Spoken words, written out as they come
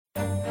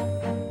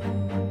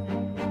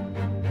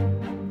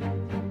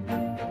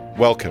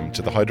Welcome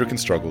to the Heidrick &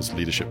 Struggles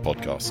Leadership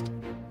Podcast,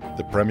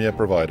 the premier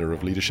provider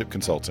of leadership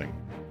consulting,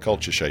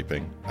 culture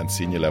shaping, and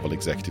senior-level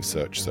executive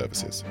search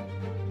services.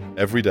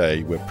 Every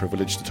day, we're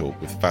privileged to talk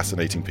with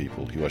fascinating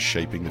people who are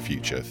shaping the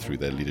future through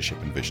their leadership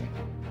and vision.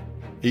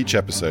 Each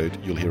episode,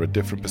 you'll hear a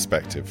different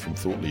perspective from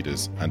thought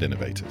leaders and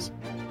innovators.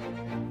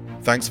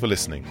 Thanks for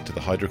listening to the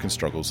Heidrick &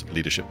 Struggles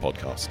Leadership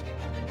Podcast.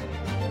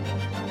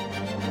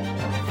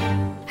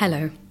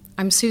 Hello.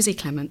 I'm Susie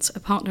Clements, a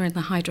partner in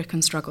the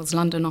Heidrick & Struggles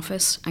London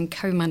office and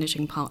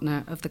co-managing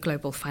partner of the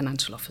Global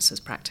Financial Officers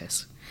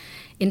practice.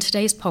 In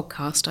today's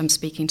podcast, I'm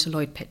speaking to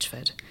Lloyd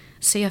Pitchford,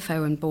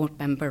 CFO and board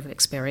member of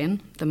Experian,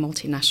 the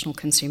multinational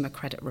consumer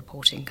credit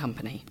reporting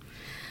company.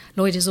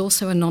 Lloyd is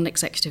also a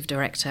non-executive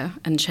director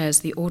and chairs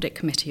the audit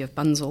committee of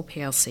Bunzl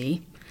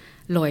plc.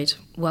 Lloyd,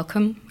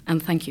 welcome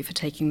and thank you for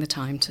taking the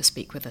time to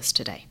speak with us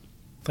today.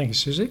 Thank you,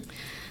 Susie.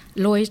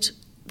 Lloyd,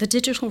 the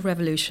digital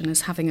revolution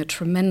is having a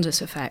tremendous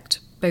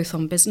effect both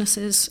on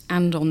businesses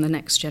and on the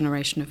next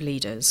generation of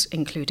leaders,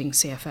 including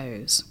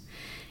CFOs.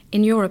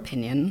 In your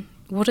opinion,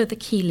 what are the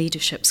key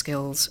leadership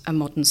skills a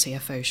modern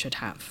CFO should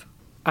have?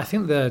 I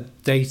think the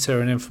data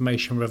and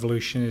information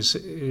revolution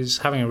is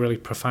having a really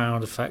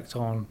profound effect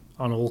on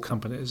all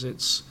companies.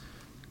 It's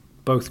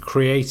both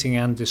creating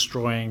and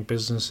destroying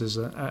businesses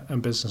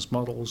and business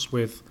models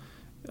with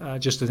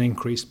just an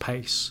increased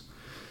pace.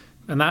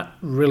 And that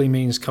really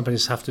means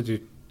companies have to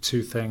do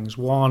two things.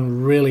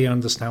 One, really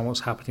understand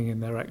what's happening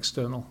in their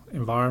external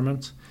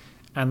environment,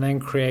 and then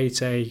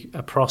create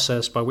a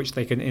process by which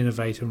they can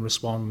innovate and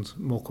respond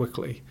more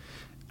quickly.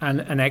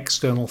 And an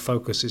external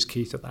focus is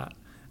key to that.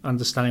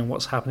 Understanding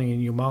what's happening in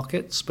your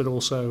markets, but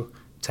also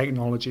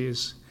technology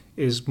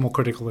is more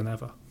critical than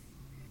ever.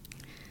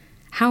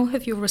 How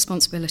have your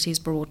responsibilities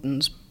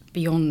broadened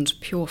beyond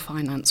pure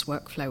finance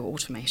workflow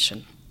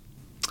automation?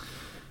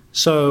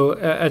 So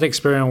at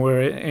Experian,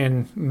 we're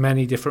in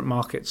many different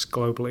markets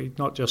globally,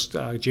 not just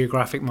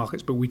geographic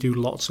markets, but we do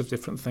lots of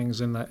different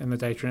things in the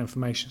data and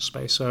information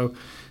space. So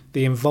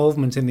the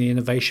involvement in the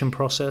innovation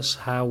process,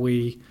 how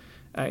we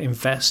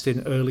invest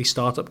in early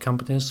startup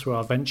companies through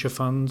our venture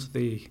fund,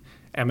 the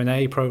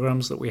M&A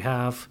programs that we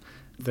have,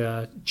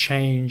 the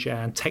change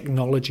and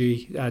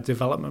technology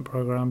development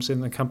programs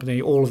in the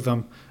company, all of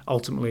them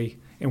ultimately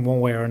in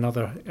one way or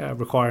another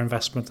require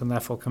investment and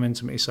therefore come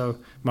into me. So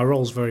my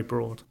role is very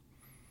broad.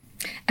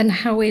 And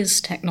how is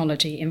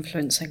technology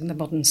influencing the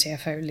modern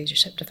CFO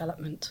leadership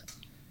development?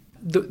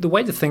 The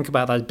way to think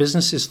about that,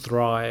 businesses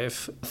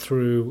thrive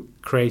through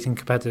creating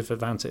competitive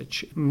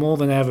advantage. More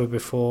than ever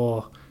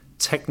before,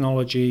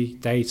 technology,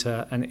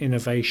 data, and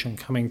innovation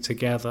coming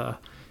together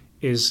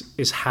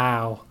is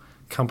how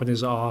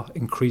companies are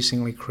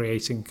increasingly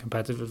creating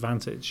competitive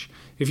advantage.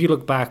 If you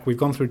look back, we've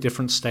gone through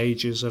different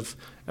stages of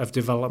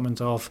development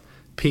of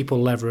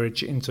people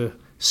leverage into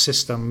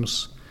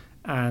systems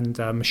and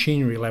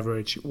machinery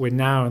leverage. We're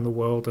now in the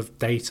world of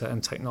data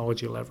and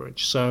technology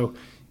leverage. So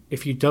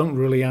if you don't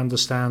really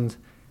understand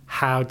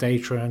how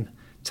data and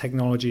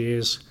technology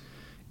is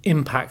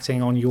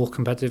impacting on your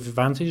competitive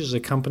advantage as a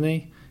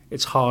company,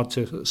 it's hard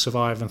to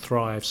survive and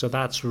thrive. So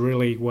that's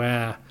really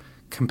where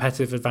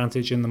competitive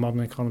advantage in the modern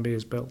economy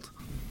is built.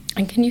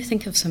 And can you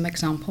think of some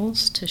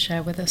examples to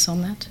share with us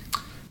on that?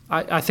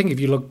 I think if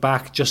you look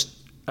back just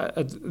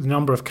at the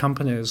number of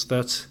companies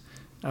that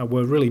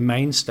were really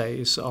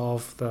mainstays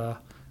of the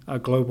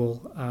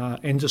global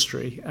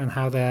industry and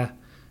how their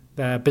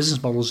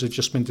business models have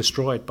just been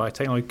destroyed by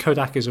technology.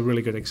 Kodak is a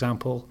really good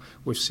example.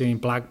 We've seen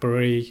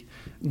BlackBerry,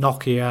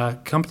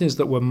 Nokia, companies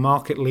that were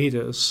market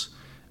leaders.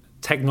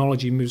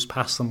 Technology moves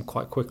past them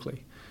quite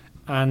quickly.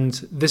 And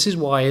this is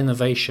why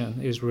innovation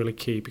is really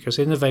key, because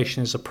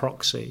innovation is a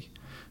proxy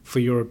for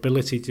your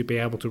ability to be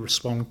able to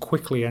respond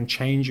quickly and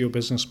change your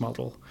business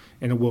model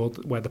in a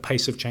world where the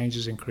pace of change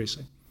is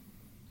increasing.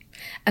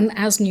 And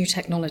as new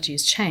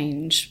technologies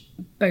change,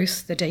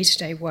 both the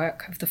day-to-day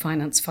work of the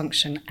finance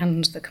function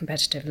and the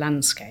competitive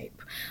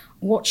landscape,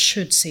 what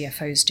should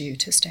CFOs do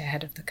to stay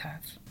ahead of the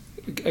curve?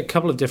 A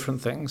couple of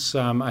different things.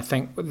 I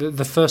think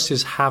the first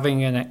is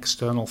having an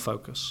external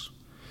focus.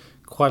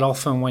 Quite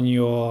often when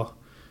you're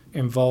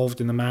involved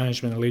in the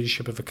management and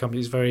leadership of a company,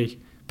 it's very,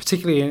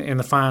 particularly in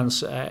the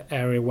finance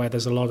area where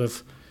there's a lot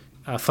of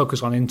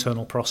focus on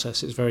internal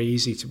process, it's very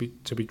easy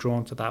to be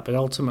drawn to that. But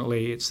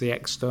ultimately, it's the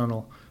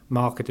external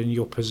market and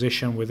your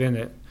position within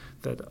it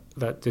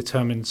that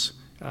determines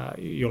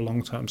your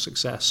long-term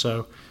success.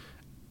 So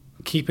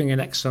keeping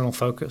an external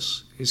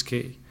focus is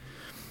key.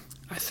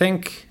 I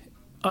think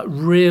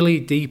really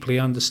deeply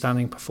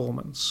understanding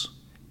performance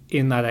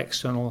in that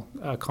external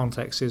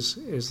context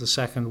is the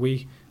second.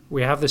 We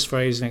have this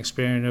phrase in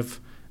Experian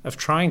of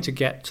trying to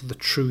get to the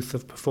truth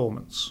of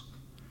performance.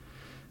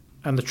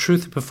 And the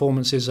truth of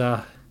performance is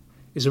a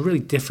really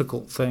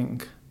difficult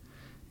thing.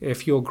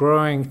 If you're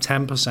growing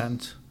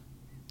 10%,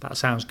 that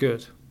sounds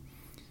good.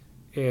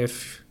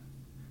 If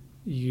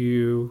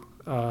you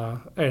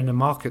are in a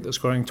market that's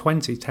growing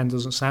 20, 10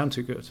 doesn't sound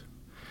too good.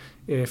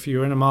 If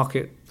you're in a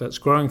market that's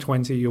growing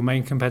 20, your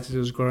main competitor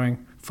is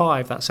growing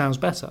 5, that sounds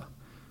better.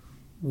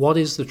 What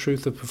is the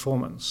truth of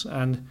performance?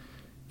 And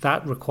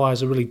that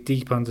requires a really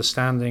deep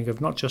understanding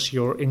of not just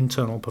your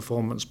internal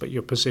performance, but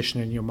your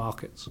position in your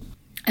markets.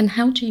 And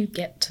how do you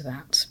get to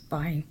that?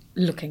 By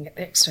looking at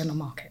the external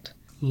market?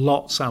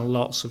 Lots and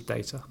lots of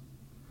data.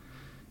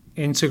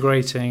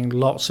 Integrating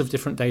lots of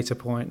different data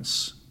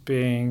points,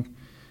 being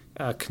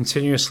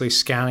continuously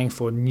scanning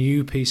for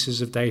new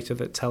pieces of data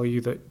that tell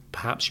you that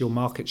perhaps your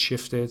market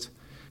shifted,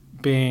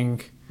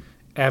 being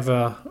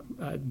ever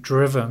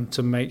driven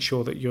to make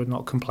sure that you're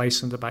not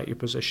complacent about your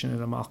position in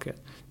the market.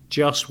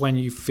 Just when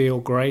you feel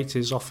great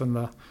is often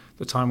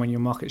the time when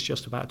your market's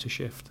just about to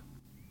shift.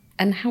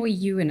 And how are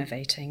you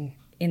innovating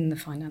in the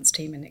finance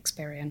team in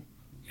Experian?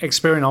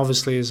 Experian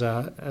obviously is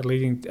a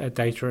leading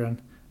data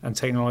and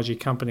technology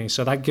company,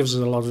 so that gives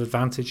us a lot of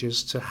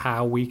advantages to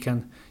how we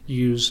can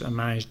use and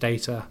manage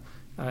data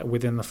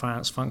within the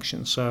finance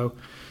function. So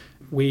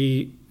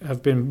we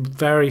have been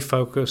very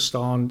focused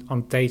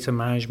on data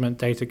management,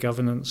 data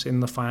governance in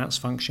the finance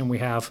function. We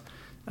have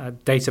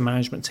data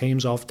management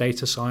teams of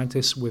data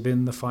scientists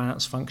within the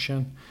finance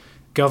function,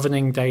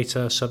 governing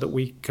data so that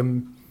we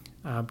can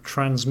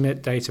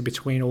transmit data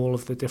between all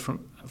of the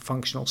different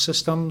functional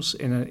systems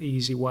in an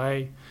easy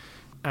way,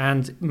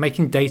 and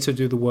making data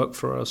do the work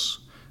for us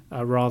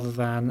rather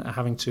than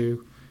having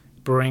to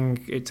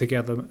bring it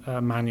together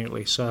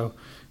manually. So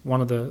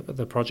one of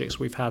the projects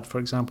we've had, for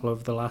example,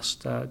 over the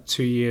last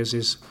 2 years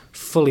is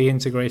fully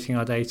integrating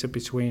our data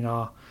between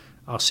our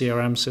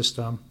CRM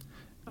system,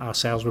 our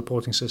sales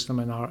reporting system,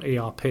 and our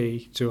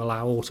ERP to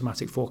allow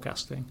automatic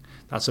forecasting.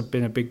 That's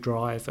been a big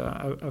drive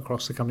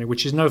across the company,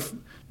 which is no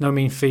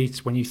mean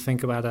feat when you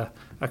think about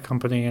a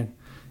company in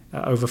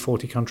over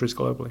 40 countries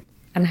globally.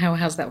 And how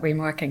has that been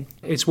working?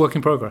 It's work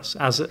in progress,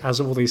 as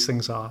all these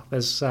things are.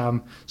 There's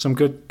some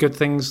good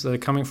things that are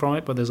coming from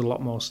it, but there's a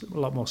lot more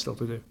still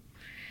to do.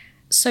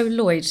 So,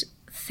 Lloyd,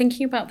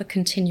 thinking about the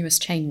continuous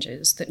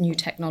changes that new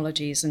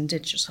technologies and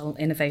digital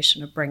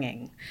innovation are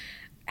bringing,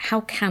 how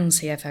can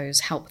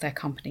CFOs help their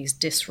companies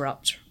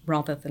disrupt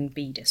rather than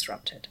be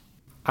disrupted?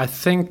 I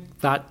think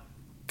that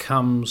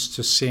comes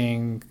to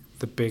seeing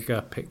the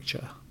bigger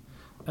picture.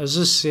 As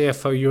a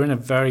CFO, you're in a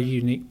very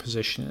unique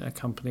position in a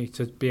company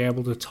to be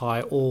able to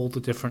tie all the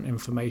different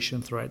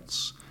information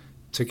threads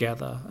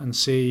together and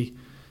see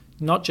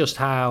not just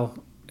how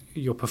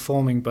you're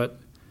performing, but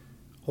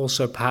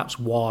also perhaps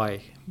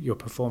why you're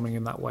performing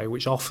in that way,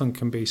 which often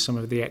can be some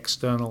of the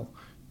external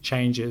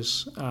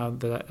changes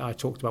that I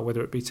talked about,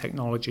 whether it be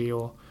technology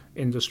or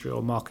industry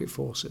or market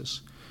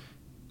forces.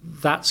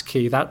 That's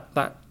key.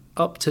 That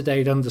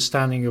up-to-date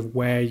understanding of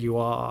where you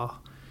are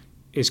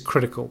is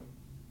critical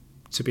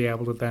to be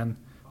able to then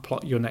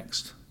plot your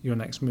next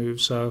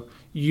move. So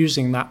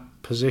using that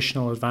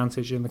positional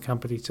advantage in the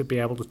company to be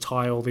able to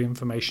tie all the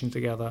information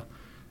together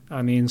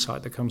and the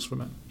insight that comes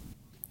from it.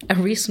 A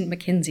recent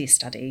McKinsey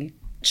study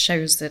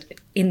shows that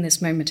in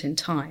this moment in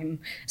time,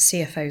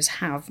 CFOs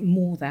have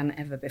more than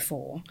ever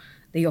before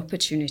the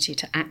opportunity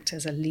to act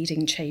as a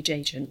leading change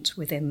agent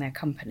within their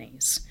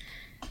companies.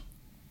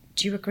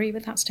 Do you agree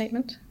with that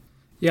statement?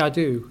 Yeah, I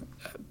do.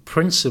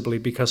 Principally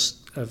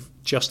because of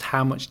just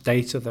how much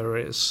data there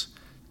is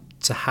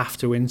to have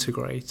to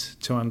integrate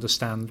to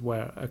understand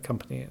where a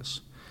company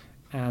is.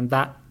 And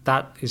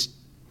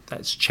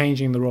that's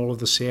changing the role of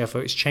the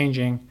CFO. It's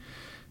changing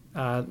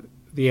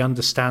the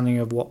understanding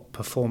of what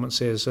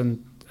performance is,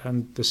 and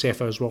the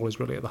CFO's role is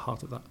really at the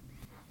heart of that.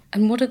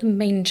 And what are the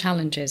main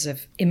challenges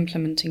of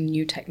implementing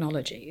new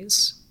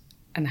technologies,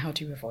 and how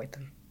do you avoid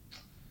them?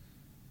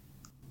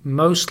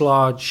 Most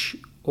large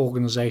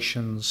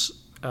organizations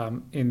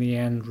in the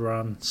end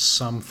run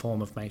some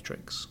form of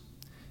matrix.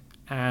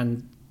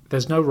 And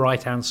there's no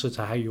right answer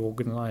to how you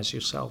organize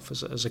yourself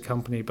as a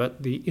company,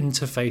 but the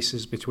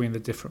interfaces between the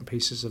different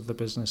pieces of the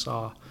business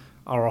are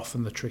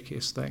often the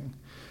trickiest thing.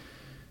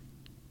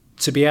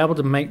 To be able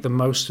to make the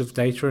most of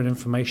data and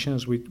information,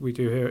 as we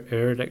do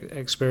here at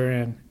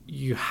Experian,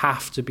 you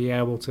have to be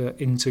able to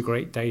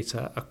integrate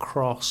data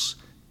across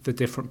the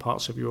different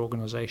parts of your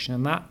organization.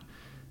 And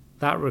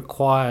that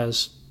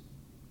requires,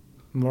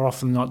 more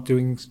often than not,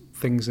 doing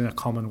things in a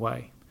common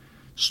way.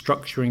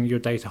 Structuring your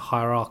data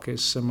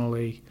hierarchies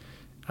similarly,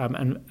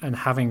 and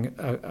having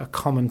a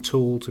common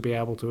tool to be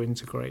able to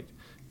integrate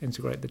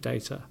the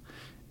data.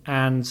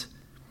 And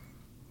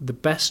the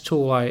best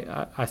tool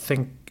I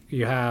think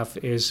you have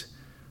is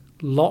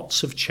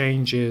lots of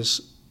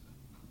changes,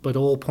 but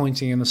all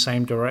pointing in the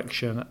same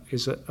direction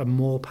is a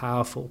more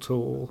powerful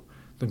tool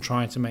than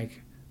trying to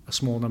make a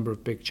small number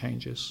of big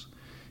changes.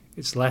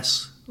 It's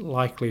less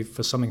likely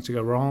for something to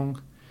go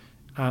wrong.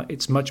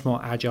 It's much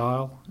more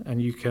agile,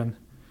 and you can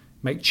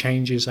make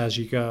changes as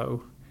you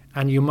go.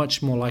 And you're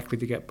much more likely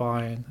to get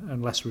buy-in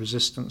and less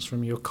resistance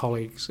from your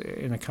colleagues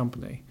in a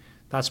company.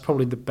 That's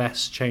probably the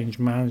best change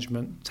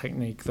management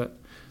technique that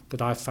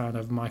I've found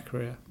over my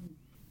career.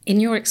 In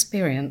your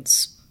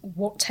experience,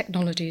 what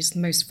technology is the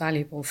most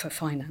valuable for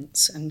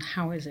finance, and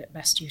how is it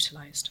best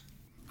utilized?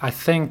 I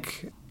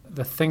think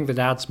the thing that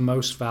adds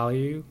most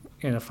value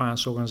in a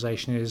finance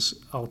organization is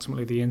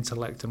ultimately the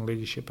intellect and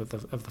leadership of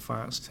the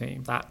finance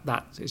team.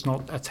 That is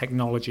not a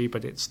technology,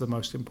 but it's the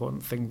most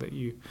important thing that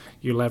you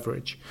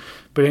leverage.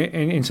 But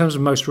in terms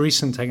of most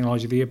recent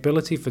technology, the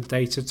ability for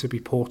data to be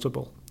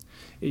portable.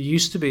 It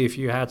used to be if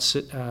you had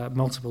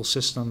multiple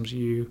systems,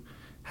 you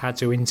had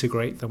to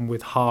integrate them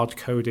with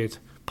hard-coded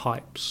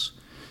pipes.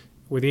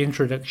 With the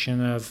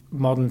introduction of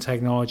modern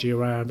technology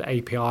around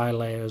API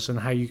layers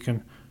and how you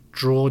can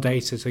draw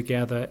data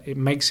together, it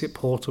makes it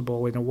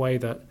portable in a way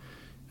that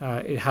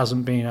it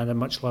hasn't been at a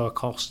much lower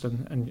cost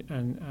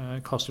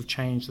and cost of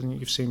change than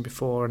you've seen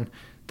before. And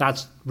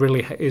that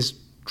really is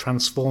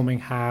transforming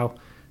how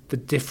the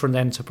different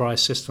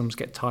enterprise systems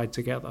get tied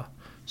together.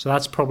 So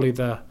that's probably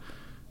a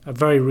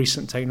very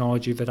recent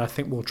technology that I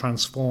think will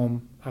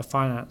transform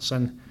finance.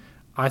 And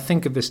I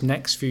think of this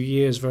next few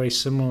years very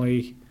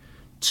similarly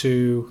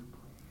to,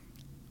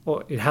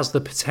 or it has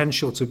the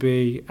potential to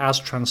be as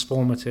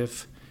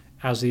transformative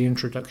as the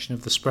introduction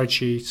of the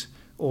spreadsheet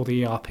or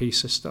the ERP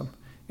system,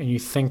 and you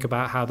think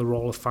about how the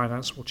role of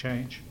finance will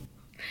change.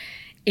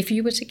 If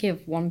you were to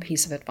give one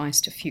piece of advice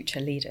to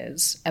future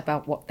leaders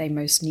about what they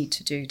most need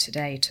to do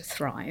today to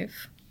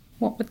thrive,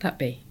 what would that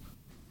be?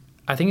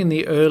 I think in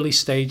the early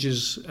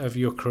stages of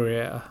your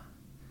career,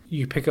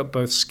 you pick up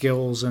both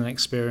skills and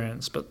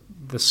experience, but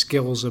the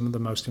skills are the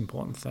most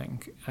important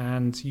thing.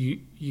 And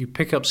you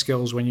pick up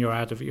skills when you're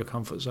out of your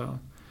comfort zone.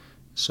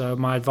 So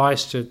my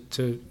advice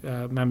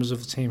to members of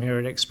the team here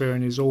at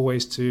Experian is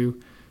always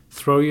to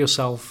throw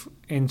yourself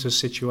into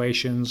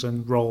situations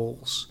and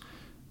roles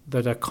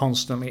that are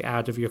constantly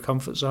out of your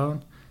comfort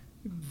zone.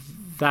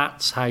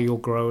 That's how you'll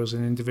grow as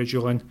an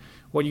individual. And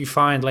what you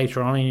find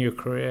later on in your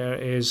career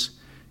is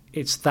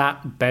it's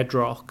that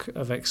bedrock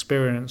of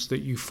experience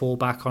that you fall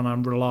back on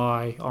and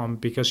rely on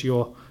because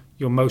you're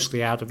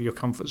mostly out of your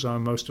comfort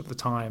zone most of the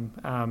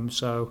time.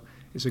 So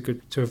it's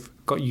good to have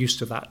got used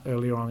to that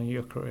earlier on in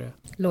your career.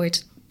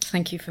 Lloyd,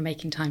 thank you for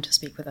making time to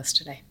speak with us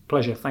today.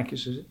 Pleasure. Thank you,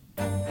 Susie.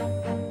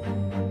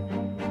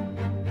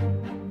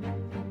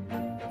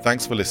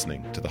 Thanks for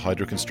listening to the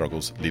Heidrick &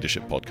 Struggles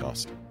Leadership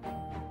Podcast.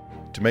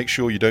 To make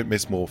sure you don't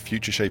miss more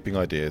future-shaping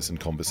ideas and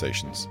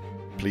conversations,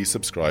 please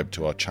subscribe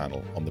to our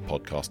channel on the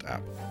podcast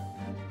app.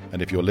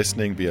 And if you're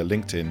listening via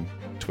LinkedIn,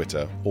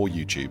 Twitter, or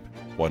YouTube,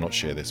 why not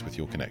share this with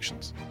your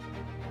connections?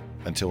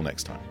 Until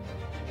next time.